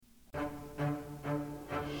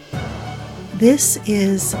This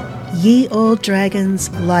is Ye Old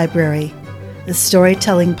Dragons Library, the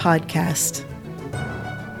storytelling podcast.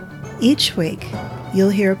 Each week,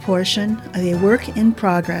 you'll hear a portion of a work in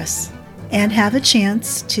progress and have a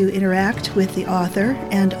chance to interact with the author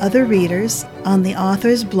and other readers on the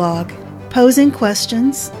author's blog, posing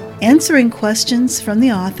questions, answering questions from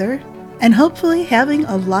the author, and hopefully having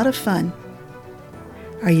a lot of fun.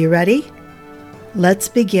 Are you ready? Let's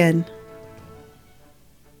begin.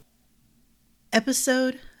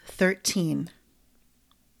 Episode 13.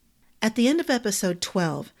 At the end of episode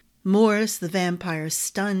 12, Morris the vampire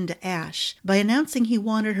stunned Ash by announcing he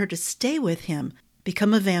wanted her to stay with him,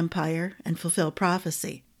 become a vampire, and fulfill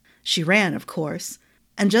prophecy. She ran, of course,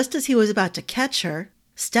 and just as he was about to catch her,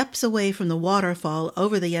 steps away from the waterfall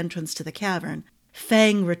over the entrance to the cavern,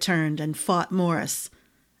 Fang returned and fought Morris,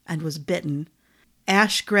 and was bitten.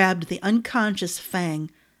 Ash grabbed the unconscious Fang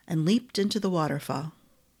and leaped into the waterfall.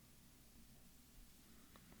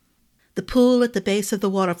 The pool at the base of the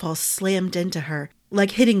waterfall slammed into her,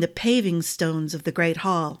 like hitting the paving stones of the great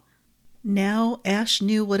hall. Now Ash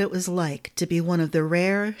knew what it was like to be one of the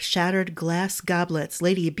rare, shattered glass goblets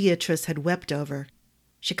Lady Beatrice had wept over.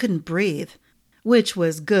 She couldn't breathe, which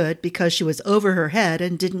was good because she was over her head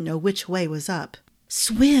and didn't know which way was up.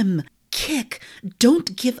 "Swim! Kick!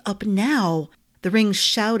 Don't give up now!" The ring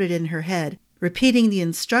shouted in her head, repeating the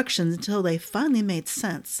instructions until they finally made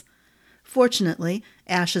sense. Fortunately,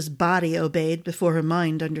 Ash's body obeyed before her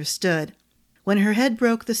mind understood. When her head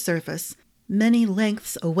broke the surface, many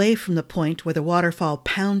lengths away from the point where the waterfall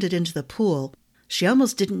pounded into the pool, she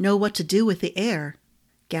almost didn't know what to do with the air.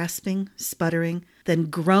 Gasping, sputtering, then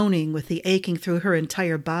groaning with the aching through her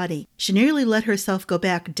entire body, she nearly let herself go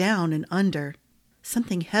back down and under.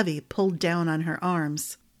 Something heavy pulled down on her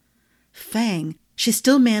arms. Fang! She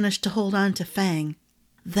still managed to hold on to Fang.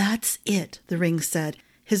 "That's it," the ring said,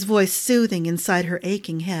 his voice soothing inside her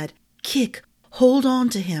aching head. "Kick! Hold on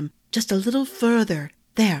to him! Just a little further!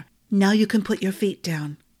 There! Now you can put your feet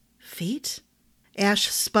down." Feet? Ash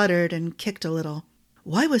sputtered and kicked a little.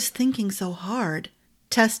 Why was thinking so hard?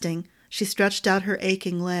 Testing, she stretched out her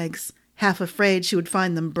aching legs, half afraid she would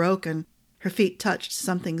find them broken. Her feet touched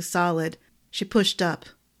something solid. She pushed up,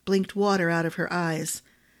 blinked water out of her eyes.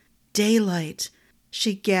 Daylight!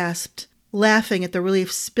 She gasped, laughing at the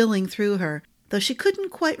relief spilling through her, though she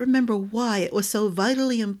couldn't quite remember why it was so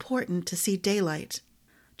vitally important to see daylight.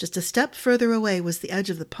 Just a step further away was the edge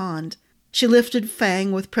of the pond. She lifted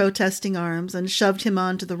Fang with protesting arms and shoved him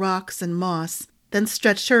onto the rocks and moss, then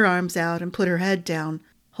stretched her arms out and put her head down,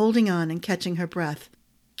 holding on and catching her breath.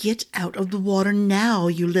 "Get out of the water now,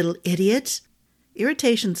 you little idiot!"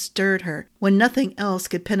 Irritation stirred her when nothing else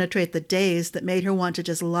could penetrate the daze that made her want to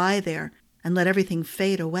just lie there and let everything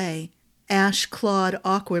fade away. Ash clawed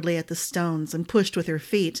awkwardly at the stones and pushed with her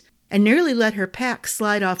feet, and nearly let her pack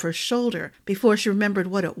slide off her shoulder before she remembered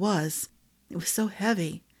what it was. It was so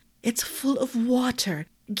heavy. "It's full of water.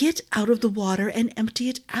 Get out of the water and empty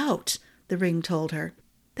it out," the ring told her.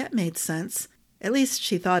 That made sense. At least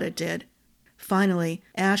she thought it did. Finally,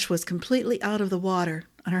 Ash was completely out of the water,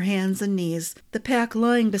 on her hands and knees, the pack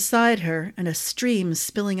lying beside her and a stream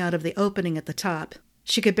spilling out of the opening at the top.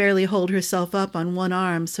 She could barely hold herself up on one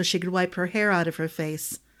arm so she could wipe her hair out of her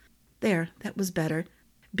face. There, that was better.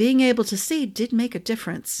 Being able to see did make a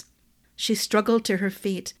difference. She struggled to her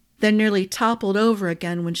feet, then nearly toppled over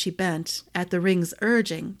again when she bent, at the ring's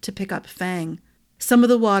urging, to pick up Fang. Some of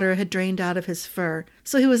the water had drained out of his fur,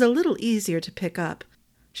 so he was a little easier to pick up.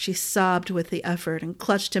 She sobbed with the effort and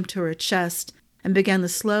clutched him to her chest and began the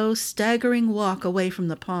slow, staggering walk away from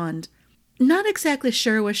the pond. Not exactly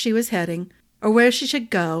sure where she was heading, or where she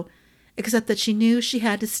should go, except that she knew she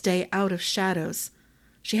had to stay out of shadows.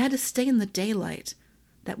 She had to stay in the daylight.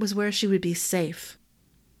 That was where she would be safe.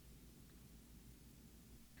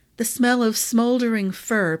 The smell of smoldering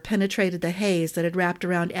fur penetrated the haze that had wrapped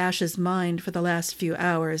around Ash's mind for the last few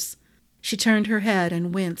hours. She turned her head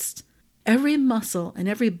and winced. Every muscle and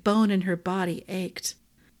every bone in her body ached.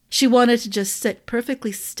 She wanted to just sit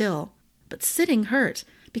perfectly still, but sitting hurt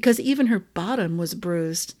because even her bottom was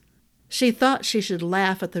bruised. She thought she should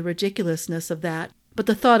laugh at the ridiculousness of that, but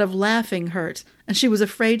the thought of laughing hurt, and she was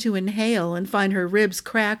afraid to inhale and find her ribs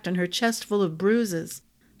cracked and her chest full of bruises.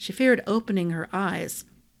 She feared opening her eyes.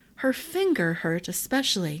 Her finger hurt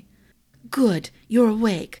especially. "Good, you're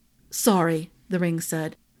awake." "Sorry," the ring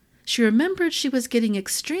said. She remembered she was getting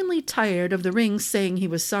extremely tired of the ring saying he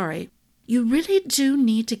was sorry. "You really do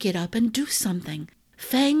need to get up and do something.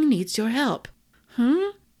 Fang needs your help."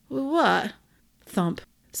 What?" Thump.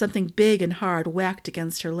 Something big and hard whacked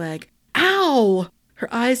against her leg. "Ow!" Her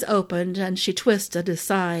eyes opened, and she twisted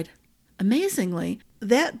aside. Amazingly,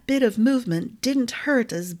 That bit of movement didn't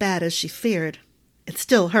hurt as bad as she feared. It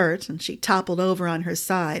still hurt, and she toppled over on her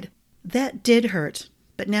side. That did hurt,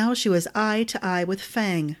 but now she was eye to eye with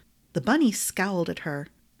Fang. The bunny scowled at her.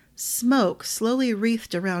 Smoke slowly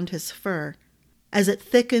wreathed around his fur. As it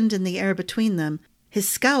thickened in the air between them, his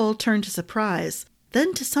scowl turned to surprise,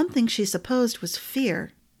 then to something she supposed was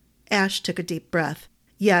fear. Ash took a deep breath.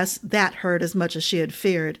 Yes, that hurt as much as she had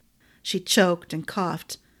feared. She choked and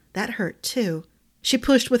coughed. That hurt, too. She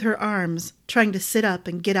pushed with her arms, trying to sit up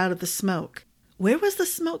and get out of the smoke. Where was the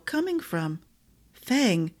smoke coming from?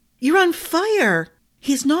 Fang, you're on fire!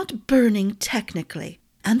 He's not burning technically,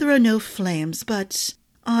 and there are no flames, but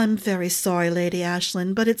I'm very sorry, Lady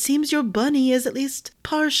Ashlyn, but it seems your bunny is at least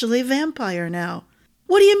partially vampire now.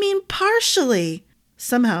 What do you mean partially?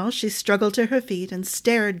 Somehow she struggled to her feet and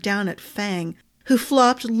stared down at Fang, who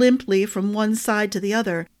flopped limply from one side to the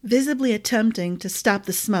other, visibly attempting to stop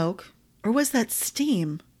the smoke. Or was that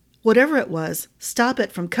steam? Whatever it was, stop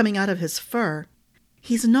it from coming out of his fur.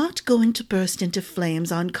 He's not going to burst into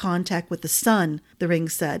flames on contact with the sun, the ring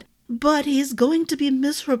said, but he's going to be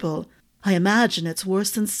miserable. I imagine it's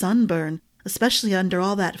worse than sunburn, especially under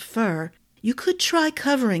all that fur. You could try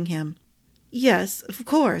covering him. Yes, of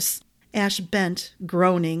course. Ash bent,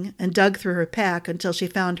 groaning, and dug through her pack until she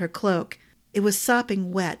found her cloak. It was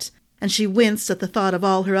sopping wet, and she winced at the thought of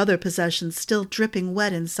all her other possessions still dripping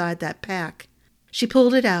wet inside that pack. She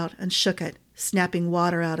pulled it out and shook it, snapping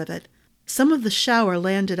water out of it. Some of the shower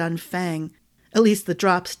landed on Fang. At least the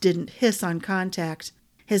drops didn't hiss on contact.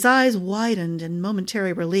 His eyes widened in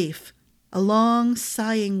momentary relief. A long,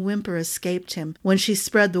 sighing whimper escaped him when she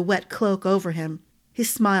spread the wet cloak over him. He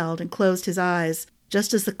smiled and closed his eyes,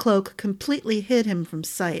 just as the cloak completely hid him from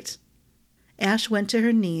sight. Ash went to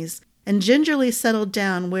her knees and gingerly settled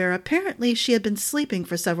down where apparently she had been sleeping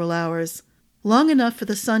for several hours, long enough for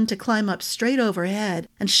the sun to climb up straight overhead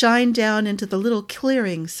and shine down into the little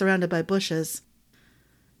clearing surrounded by bushes.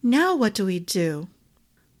 Now what do we do?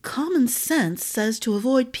 Common sense says to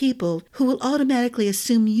avoid people who will automatically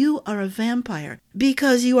assume you are a vampire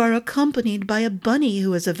because you are accompanied by a bunny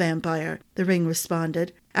who is a vampire, the ring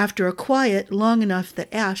responded, after a quiet long enough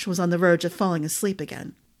that Ash was on the verge of falling asleep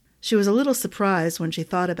again. She was a little surprised when she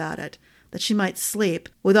thought about it, that she might sleep,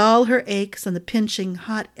 with all her aches and the pinching,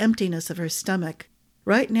 hot emptiness of her stomach.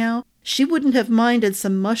 Right now, she wouldn't have minded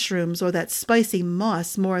some mushrooms or that spicy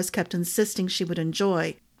moss Morris kept insisting she would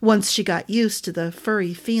enjoy, once she got used to the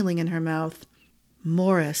furry feeling in her mouth.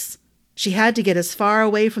 Morris. She had to get as far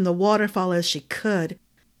away from the waterfall as she could.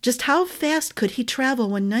 Just how fast could he travel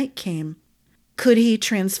when night came? Could he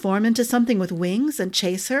transform into something with wings and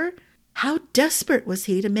chase her? How desperate was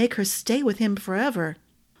he to make her stay with him forever?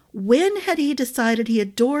 When had he decided he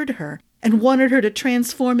adored her and wanted her to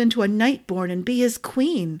transform into a Nightborn and be his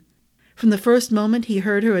queen? From the first moment he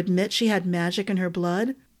heard her admit she had magic in her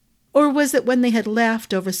blood? Or was it when they had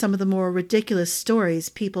laughed over some of the more ridiculous stories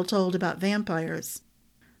people told about vampires?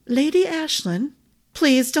 Lady Ashlyn,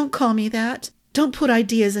 please don't call me that. Don't put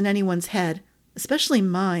ideas in anyone's head, especially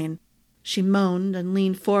mine. She moaned and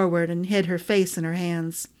leaned forward and hid her face in her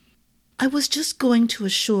hands. I was just going to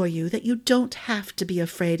assure you that you don't have to be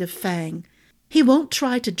afraid of Fang. He won't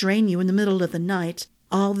try to drain you in the middle of the night,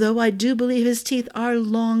 although I do believe his teeth are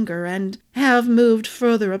longer and have moved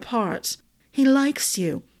further apart. He likes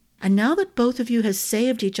you, and now that both of you have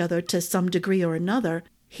saved each other to some degree or another,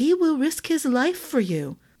 he will risk his life for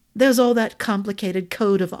you. There's all that complicated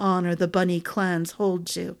code of honor the bunny clans hold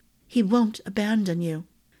to. He won't abandon you.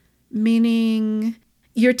 Meaning,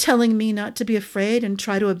 you're telling me not to be afraid and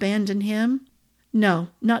try to abandon him? No,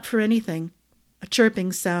 not for anything. A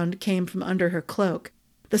chirping sound came from under her cloak.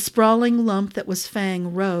 The sprawling lump that was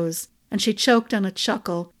Fang rose, and she choked on a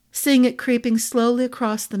chuckle, seeing it creeping slowly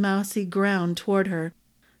across the mousy ground toward her.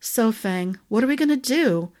 So, Fang, what are we going to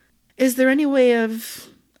do? Is there any way of,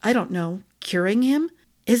 I don't know, curing him?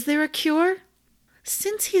 Is there a cure?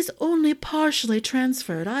 Since he's only partially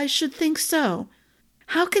transferred, I should think so.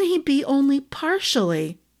 How can he be only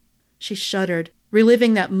partially? She shuddered,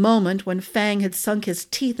 reliving that moment when Fang had sunk his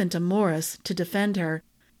teeth into Morris to defend her.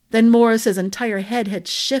 Then Morris's entire head had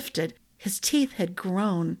shifted. His teeth had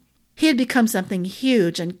grown. He had become something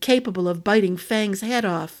huge and capable of biting Fang's head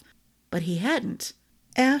off. But he hadn't.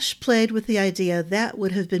 Ash played with the idea that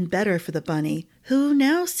would have been better for the bunny, who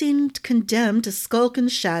now seemed condemned to skulk in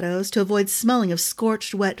shadows to avoid smelling of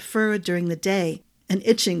scorched wet fur during the day and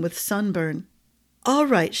itching with sunburn. All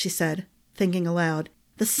right, she said, thinking aloud.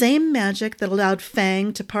 The same magic that allowed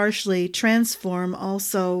Fang to partially transform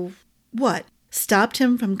also, what, stopped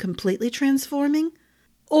him from completely transforming?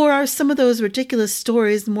 Or are some of those ridiculous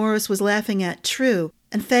stories Morris was laughing at true,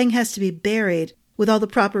 and Fang has to be buried, with all the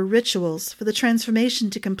proper rituals for the transformation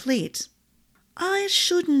to complete. I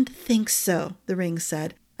shouldn't think so, the ring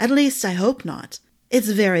said. At least I hope not. It's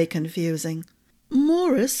very confusing.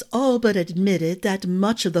 Morris all but admitted that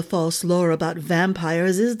much of the false lore about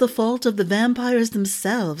vampires is the fault of the vampires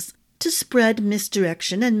themselves, to spread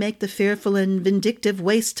misdirection and make the fearful and vindictive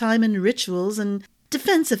waste time in rituals and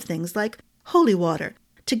defensive things like holy water,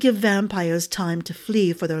 to give vampires time to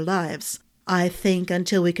flee for their lives. I think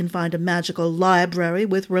until we can find a magical library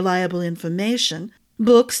with reliable information,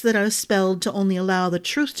 books that are spelled to only allow the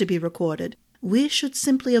truth to be recorded, we should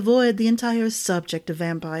simply avoid the entire subject of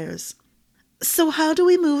vampires. So how do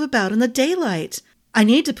we move about in the daylight? I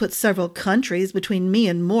need to put several countries between me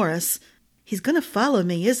and Morris. He's going to follow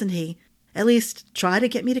me, isn't he? At least try to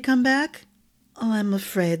get me to come back? Oh, I'm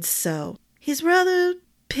afraid so. He's rather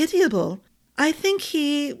pitiable. I think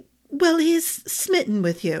he's smitten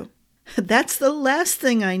with you. That's the last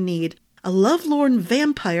thing I need, a lovelorn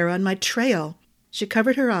vampire on my trail. She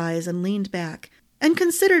covered her eyes and leaned back, and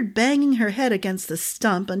considered banging her head against the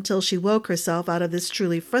stump until she woke herself out of this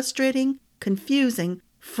truly frustrating, confusing,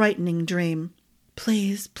 frightening dream.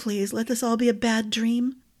 Please, please, let this all be a bad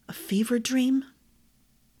dream, a fever dream.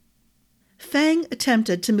 Fang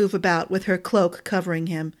attempted to move about with her cloak covering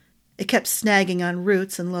him. It kept snagging on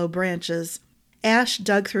roots and low branches. Ash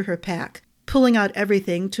dug through her pack, pulling out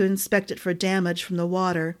everything to inspect it for damage from the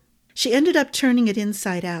water. She ended up turning it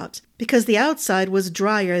inside out, because the outside was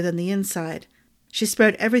drier than the inside. She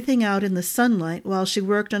spread everything out in the sunlight while she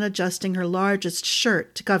worked on adjusting her largest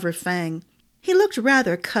shirt to cover Fang. He looked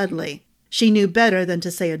rather cuddly. She knew better than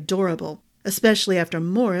to say adorable, especially after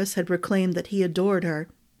Morris had proclaimed that he adored her.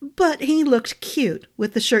 But he looked cute,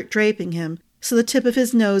 with the shirt draping him, so the tip of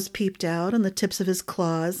his nose peeped out and the tips of his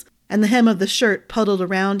claws, and the hem of the shirt puddled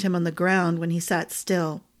around him on the ground when he sat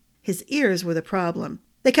still. His ears were the problem.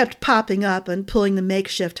 They kept popping up and pulling the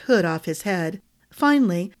makeshift hood off his head.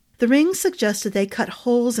 Finally, the ring suggested they cut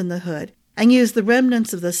holes in the hood and use the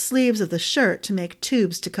remnants of the sleeves of the shirt to make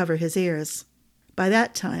tubes to cover his ears. By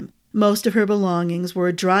that time, most of her belongings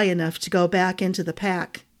were dry enough to go back into the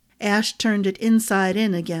pack. Ash turned it inside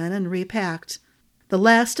in again and repacked. The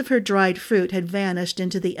last of her dried fruit had vanished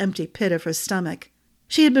into the empty pit of her stomach.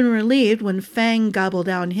 She had been relieved when Fang gobbled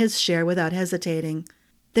down his share without hesitating.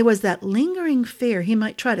 There was that lingering fear he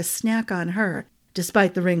might try to snack on her,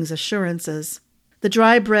 despite the ring's assurances. The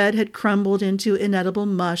dry bread had crumbled into inedible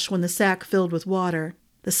mush when the sack filled with water.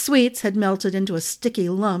 The sweets had melted into a sticky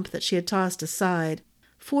lump that she had tossed aside.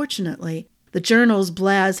 Fortunately, the journals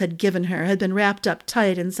Blaz had given her had been wrapped up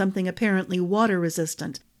tight in something apparently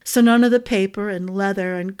water-resistant, so none of the paper and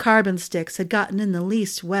leather and carbon sticks had gotten in the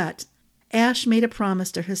least wet. Ash made a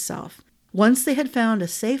promise to herself. Once they had found a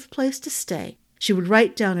safe place to stay, she would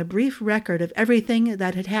write down a brief record of everything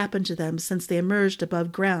that had happened to them since they emerged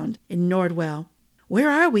above ground in Nordwell. "Where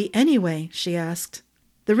are we, anyway?" she asked.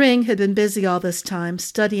 The ring had been busy all this time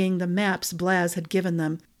studying the maps Blaz had given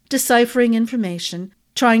them, deciphering information,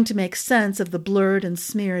 trying to make sense of the blurred and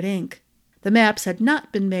smeared ink. The maps had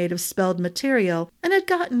not been made of spelled material and had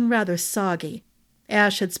gotten rather soggy.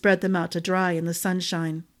 Ash had spread them out to dry in the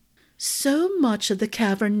sunshine. So much of the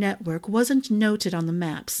cavern network wasn't noted on the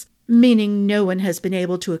maps, meaning no one has been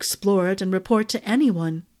able to explore it and report to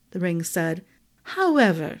anyone, the ring said.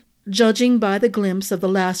 However, judging by the glimpse of the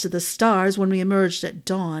last of the stars when we emerged at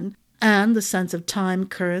dawn, and the sense of time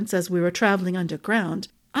currents as we were traveling underground,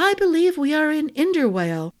 I believe we are in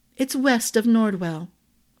Inderwale. It's west of Nordwell.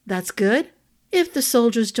 That's good. If the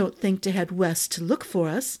soldiers don't think to head west to look for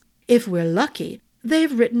us, if we're lucky,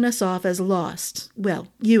 they've written us off as lost. Well,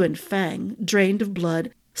 you and Fang, drained of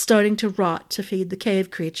blood, starting to rot to feed the cave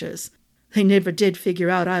creatures. They never did figure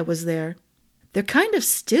out I was there. They're kind of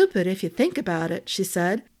stupid if you think about it, she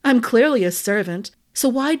said. I'm clearly a servant, so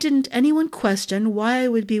why didn't anyone question why I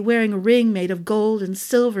would be wearing a ring made of gold and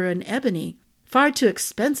silver and ebony? Far too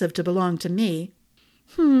expensive to belong to me.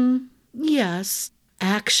 Yes.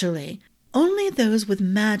 Actually, only those with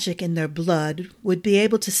magic in their blood would be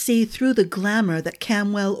able to see through the glamour that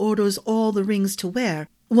Camwell orders all the rings to wear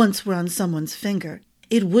once we're on someone's finger.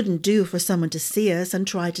 It wouldn't do for someone to see us and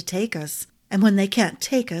try to take us. And when they can't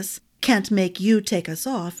take us, can't make you take us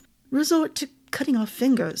off, resort to cutting off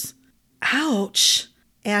fingers. Ouch!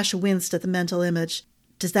 Ash winced at the mental image.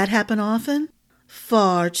 Does that happen often?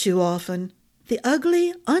 Far too often. The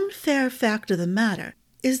ugly, unfair fact of the matter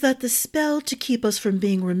is that the spell to keep us from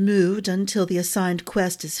being removed until the assigned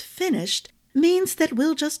quest is finished means that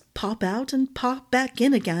we'll just pop out and pop back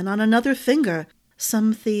in again on another finger.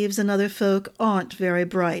 Some thieves and other folk aren't very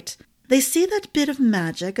bright. They see that bit of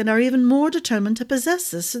magic and are even more determined to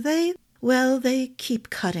possess us, so they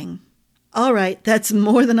keep cutting. All right, that's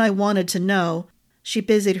more than I wanted to know. She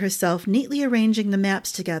busied herself neatly arranging the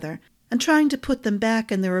maps together and trying to put them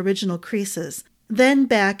back in their original creases, then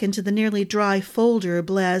back into the nearly dry folder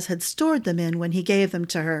Blaz had stored them in when he gave them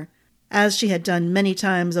to her, as she had done many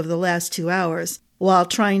times over the last 2 hours. While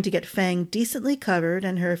trying to get Fang decently covered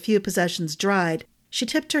and her few possessions dried, she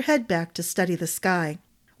tipped her head back to study the sky.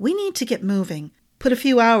 We need to get moving, put a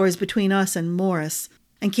few hours between us and Morris,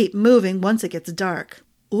 and keep moving once it gets dark.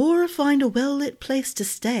 Or find a well-lit place to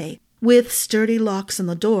stay, with sturdy locks on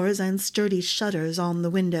the doors and sturdy shutters on the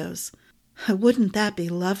windows. Wouldn't that be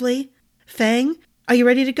lovely? Fang, are you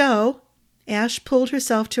ready to go? Ash pulled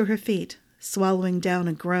herself to her feet, swallowing down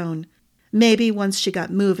a groan. Maybe once she got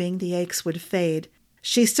moving, the aches would fade.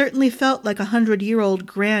 She certainly felt like a 100-year-old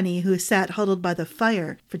granny who sat huddled by the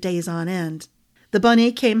fire for days on end. The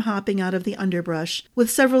bunny came hopping out of the underbrush, with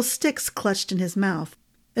several sticks clutched in his mouth.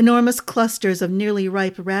 Enormous clusters of nearly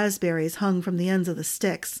ripe raspberries hung from the ends of the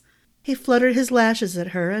sticks. He fluttered his lashes at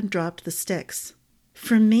her and dropped the sticks.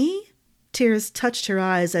 For me? Tears touched her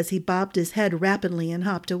eyes as he bobbed his head rapidly and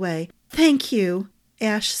hopped away. Thank you.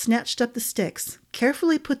 Ash snatched up the sticks,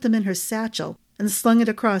 carefully put them in her satchel, and slung it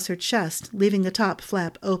across her chest, leaving the top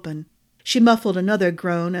flap open. She muffled another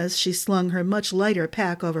groan as she slung her much lighter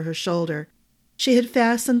pack over her shoulder. She had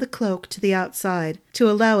fastened the cloak to the outside to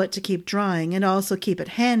allow it to keep drying and also keep it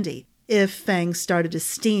handy if Fang started to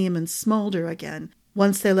steam and smolder again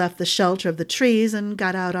once they left the shelter of the trees and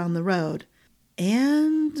got out on the road.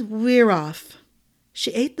 And we're off.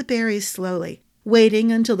 She ate the berries slowly,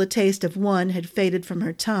 waiting until the taste of one had faded from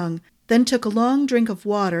her tongue, then took a long drink of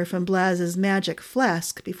water from Blaz's magic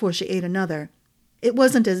flask before she ate another. It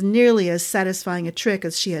wasn't as nearly as satisfying a trick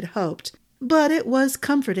as she had hoped, but it was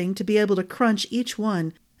comforting to be able to crunch each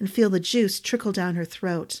one and feel the juice trickle down her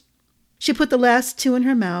throat. She put the last 2 in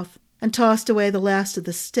her mouth and tossed away the last of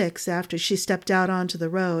the sticks after she stepped out onto the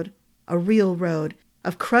road, a real road,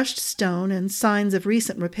 of crushed stone and signs of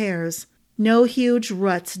recent repairs. No huge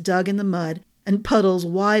ruts dug in the mud and puddles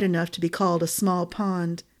wide enough to be called a small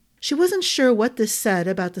pond. She wasn't sure what this said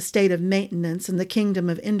about the state of maintenance in the kingdom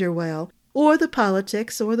of Inderwale, or the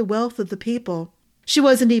politics or the wealth of the people. She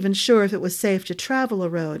wasn't even sure if it was safe to travel a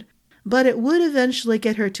road, but it would eventually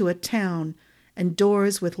get her to a town, and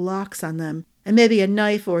doors with locks on them, and maybe a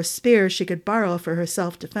knife or spear she could borrow for her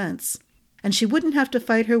self-defense. And she wouldn't have to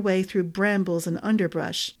fight her way through brambles and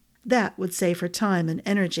underbrush. That would save her time and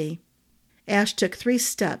energy. Ash took 3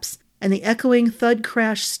 steps, and the echoing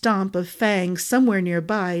thud-crash stomp of Fang somewhere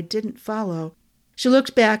nearby didn't follow. She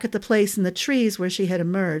looked back at the place in the trees where she had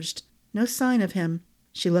emerged. No sign of him.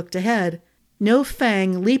 She looked ahead. No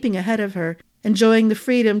Fang leaping ahead of her, enjoying the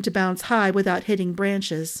freedom to bounce high without hitting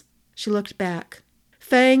branches. She looked back.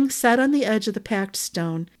 Fang sat on the edge of the packed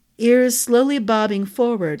stone, ears slowly bobbing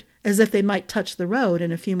forward as if they might touch the road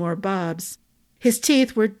in a few more bobs. His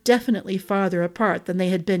teeth were definitely farther apart than they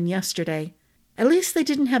had been yesterday. At least they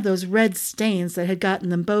didn't have those red stains that had gotten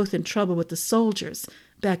them both in trouble with the soldiers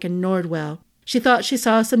back in Nordwell. She thought she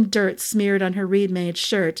saw some dirt smeared on her reed-made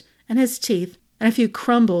shirt, and his teeth, and a few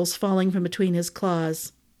crumbles falling from between his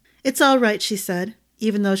claws. It's all right, she said,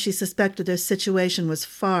 even though she suspected their situation was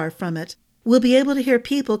far from it. We'll be able to hear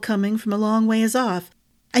people coming from a long ways off,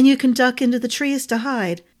 and you can duck into the trees to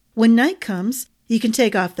hide. When night comes, you can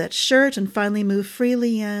take off that shirt and finally move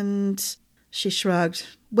freely and... She shrugged.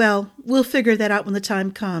 Well, we'll figure that out when the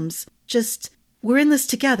time comes. We're in this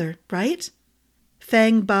together, right?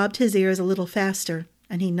 Fang bobbed his ears a little faster,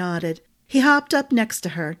 and he nodded. He hopped up next to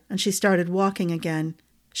her, and she started walking again.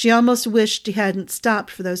 She almost wished he hadn't stopped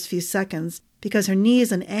for those few seconds, because her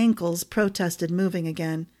knees and ankles protested moving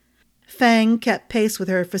again. Fang kept pace with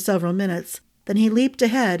her for several minutes, then he leaped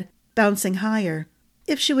ahead, bouncing higher.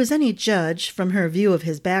 If she was any judge from her view of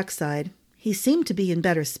his backside, he seemed to be in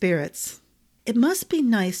better spirits. It must be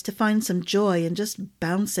nice to find some joy in just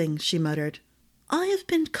bouncing, she muttered. I have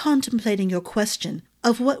been contemplating your question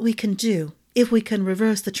of what we can do if we can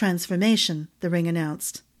reverse the transformation, the ring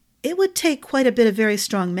announced. It would take quite a bit of very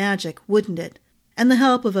strong magic, wouldn't it? And the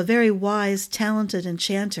help of a very wise, talented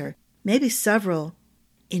enchanter, maybe several.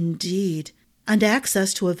 Indeed, and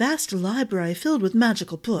access to a vast library filled with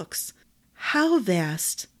magical books. How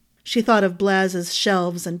vast! She thought of Blaz's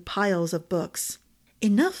shelves and piles of books.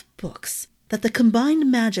 Enough books that the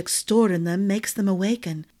combined magic stored in them makes them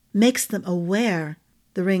awaken, makes them aware.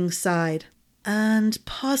 The ring sighed. And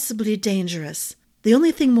possibly dangerous. The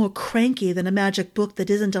only thing more cranky than a magic book that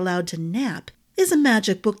isn't allowed to nap is a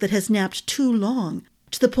magic book that has napped too long,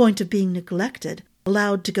 to the point of being neglected,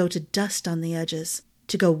 allowed to go to dust on the edges,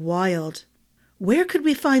 to go wild. Where could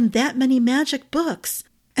we find that many magic books?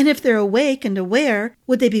 And if they're awake and aware,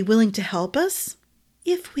 would they be willing to help us?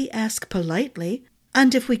 If we ask politely,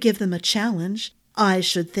 and if we give them a challenge, I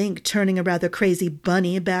should think turning a rather crazy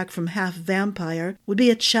bunny back from half vampire would be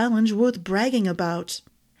a challenge worth bragging about.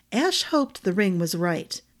 Ash hoped the ring was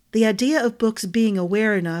right. The idea of books being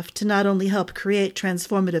aware enough to not only help create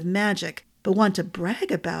transformative magic, but want to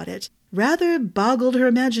brag about it, rather boggled her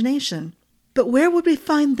imagination. But where would we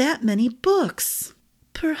find that many books?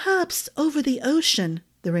 Perhaps over the ocean,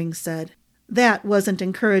 the ring said. That wasn't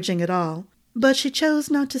encouraging at all, but she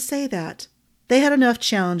chose not to say that. They had enough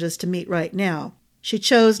challenges to meet right now. She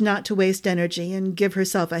chose not to waste energy and give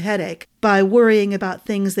herself a headache by worrying about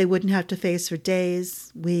things they wouldn't have to face for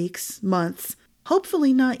days, weeks, months,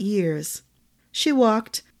 hopefully not years. She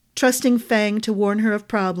walked, trusting Fang to warn her of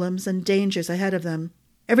problems and dangers ahead of them.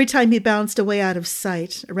 Every time he bounced away out of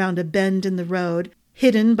sight, around a bend in the road,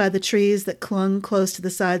 hidden by the trees that clung close to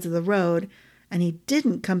the sides of the road, and he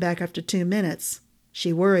didn't come back after 2 minutes,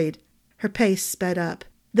 she worried. Her pace sped up.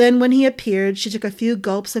 Then when he appeared, she took a few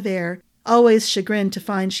gulps of air, always chagrined to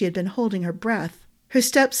find she had been holding her breath. Her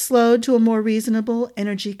steps slowed to a more reasonable,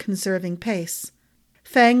 energy-conserving pace.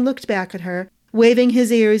 Fang looked back at her, waving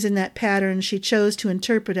his ears in that pattern she chose to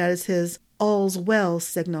interpret as his all's well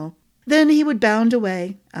signal. Then he would bound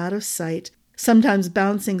away, out of sight, sometimes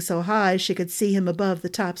bouncing so high she could see him above the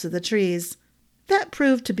tops of the trees. That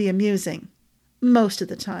proved to be amusing, most of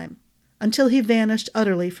the time, until he vanished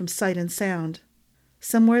utterly from sight and sound.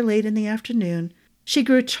 Somewhere late in the afternoon, she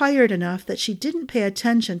grew tired enough that she didn't pay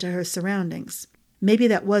attention to her surroundings. Maybe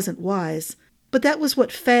that wasn't wise, but that was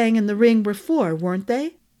what Fang and the ring were for, weren't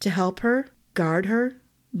they? To help her, guard her,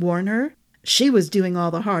 warn her. She was doing all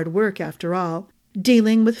the hard work, after all,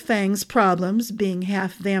 dealing with Fang's problems, being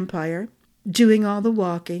half vampire, doing all the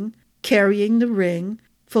walking, carrying the ring,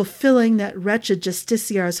 fulfilling that wretched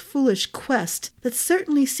justiciar's foolish quest that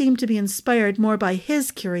certainly seemed to be inspired more by his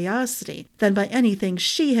curiosity than by anything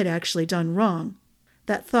she had actually done wrong.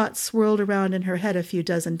 That thought swirled around in her head a few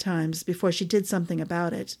dozen times before she did something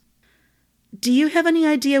about it. "Do you have any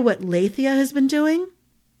idea what Leithia has been doing?"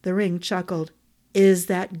 The ring chuckled. "Is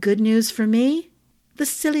that good news for me? The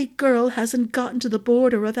silly girl hasn't gotten to the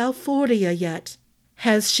border of Alfordia yet.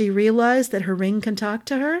 Has she realized that her ring can talk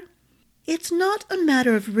to her?" "It's not a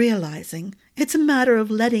matter of realizing. It's a matter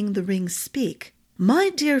of letting the ring speak. My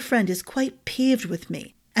dear friend is quite peeved with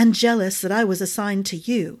me and jealous that I was assigned to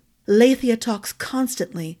you. Leithia talks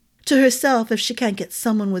constantly, to herself if she can't get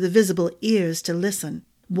someone with visible ears to listen,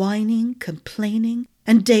 whining, complaining,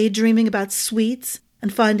 and daydreaming about sweets,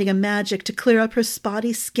 and finding a magic to clear up her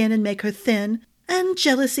spotty skin and make her thin, and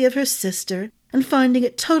jealousy of her sister, and finding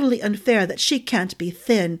it totally unfair that she can't be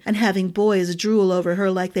thin and having boys drool over her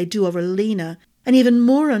like they do over Lena, and even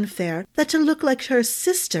more unfair that to look like her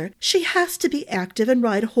sister she has to be active and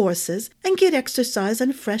ride horses and get exercise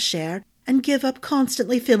and fresh air and give up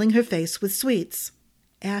constantly filling her face with sweets."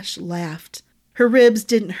 Ash laughed. Her ribs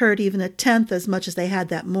didn't hurt even 1/10 as much as they had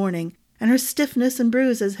that morning, and her stiffness and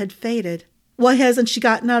bruises had faded. "Why hasn't she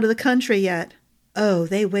gotten out of the country yet?" "Oh,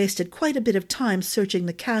 they wasted quite a bit of time searching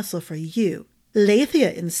the castle for you.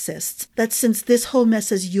 Leithia insists that since this whole mess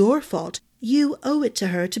is your fault, you owe it to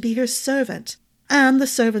her to be her servant. And the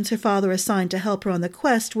servants her father assigned to help her on the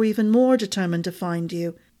quest were even more determined to find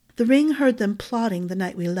you. The ring heard them plotting the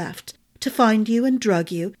night we left, to find you and drug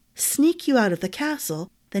you, sneak you out of the castle,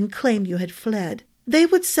 then claim you had fled. They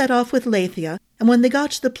would set off with Leithia, and when they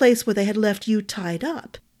got to the place where they had left you tied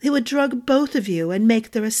up, they would drug both of you and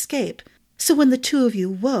make their escape, so when the two of you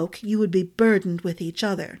woke, you would be burdened with each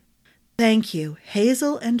other." "Thank you,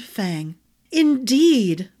 Hazel and Fang."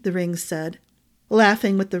 "Indeed," the ring said.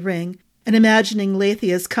 Laughing with the ring, and imagining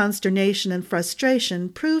Leithia's consternation and frustration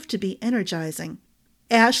proved to be energizing.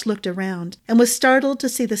 Ash looked around, and was startled to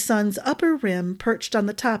see the sun's upper rim perched on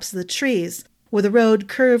the tops of the trees, where the road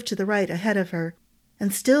curved to the right ahead of her,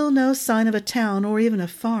 and still no sign of a town or even a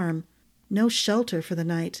farm. No shelter for the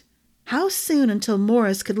night. How soon until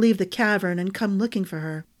Morris could leave the cavern and come looking for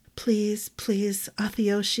her? "Please, please,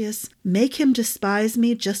 Atheosius, make him despise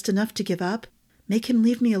me just enough to give up. Make him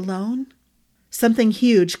leave me alone." Something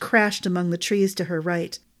huge crashed among the trees to her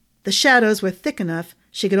right. The shadows were thick enough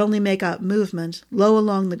she could only make out movement, low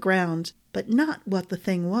along the ground, but not what the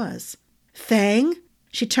thing was. "Fang?"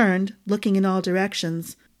 She turned, looking in all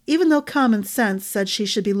directions, even though common sense said she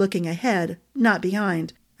should be looking ahead, not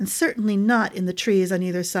behind, and certainly not in the trees on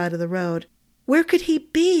either side of the road. Where could he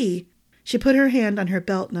be? She put her hand on her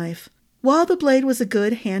belt knife. While the blade was a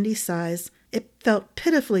good, handy size, it felt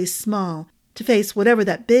pitifully small to face whatever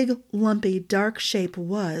that big, lumpy, dark shape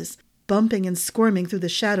was, bumping and squirming through the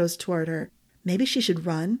shadows toward her. Maybe she should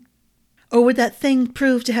run? Or would that thing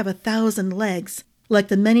prove to have 1,000 legs, like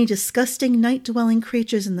the many disgusting night-dwelling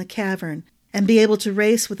creatures in the cavern, and be able to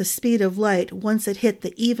race with the speed of light once it hit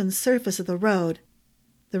the even surface of the road?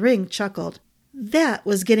 The ring chuckled. That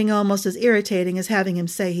was getting almost as irritating as having him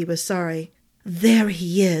say he was sorry. There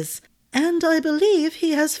he is, and I believe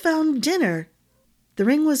he has found dinner. The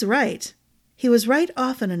ring was right. He was right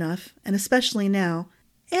often enough, and especially now.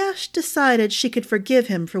 Ash decided she could forgive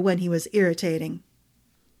him for when he was irritating.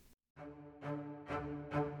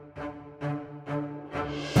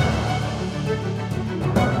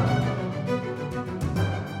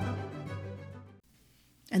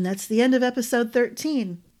 And that's the end of episode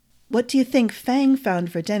 13. What do you think Fang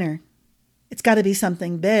found for dinner? It's got to be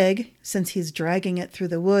something big, since he's dragging it through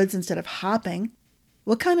the woods instead of hopping.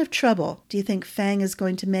 What kind of trouble do you think Fang is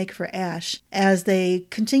going to make for Ash as they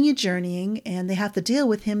continue journeying and they have to deal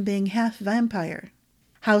with him being half vampire?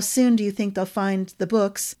 How soon do you think they'll find the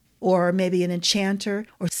books, or maybe an enchanter,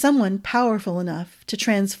 or someone powerful enough to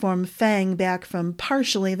transform Fang back from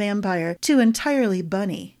partially vampire to entirely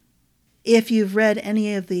bunny? If you've read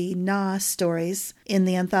any of the Na stories in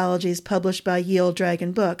the anthologies published by Yield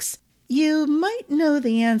Dragon Books, you might know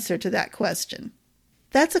the answer to that question.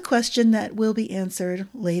 That's a question that will be answered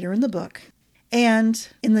later in the book and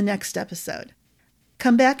in the next episode.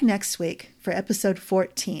 Come back next week for episode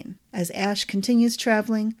 14 as Ash continues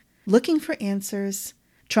traveling, looking for answers,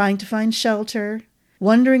 trying to find shelter,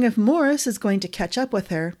 wondering if Morris is going to catch up with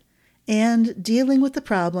her, and dealing with the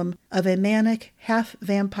problem of a manic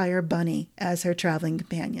half-vampire bunny as her traveling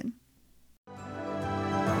companion.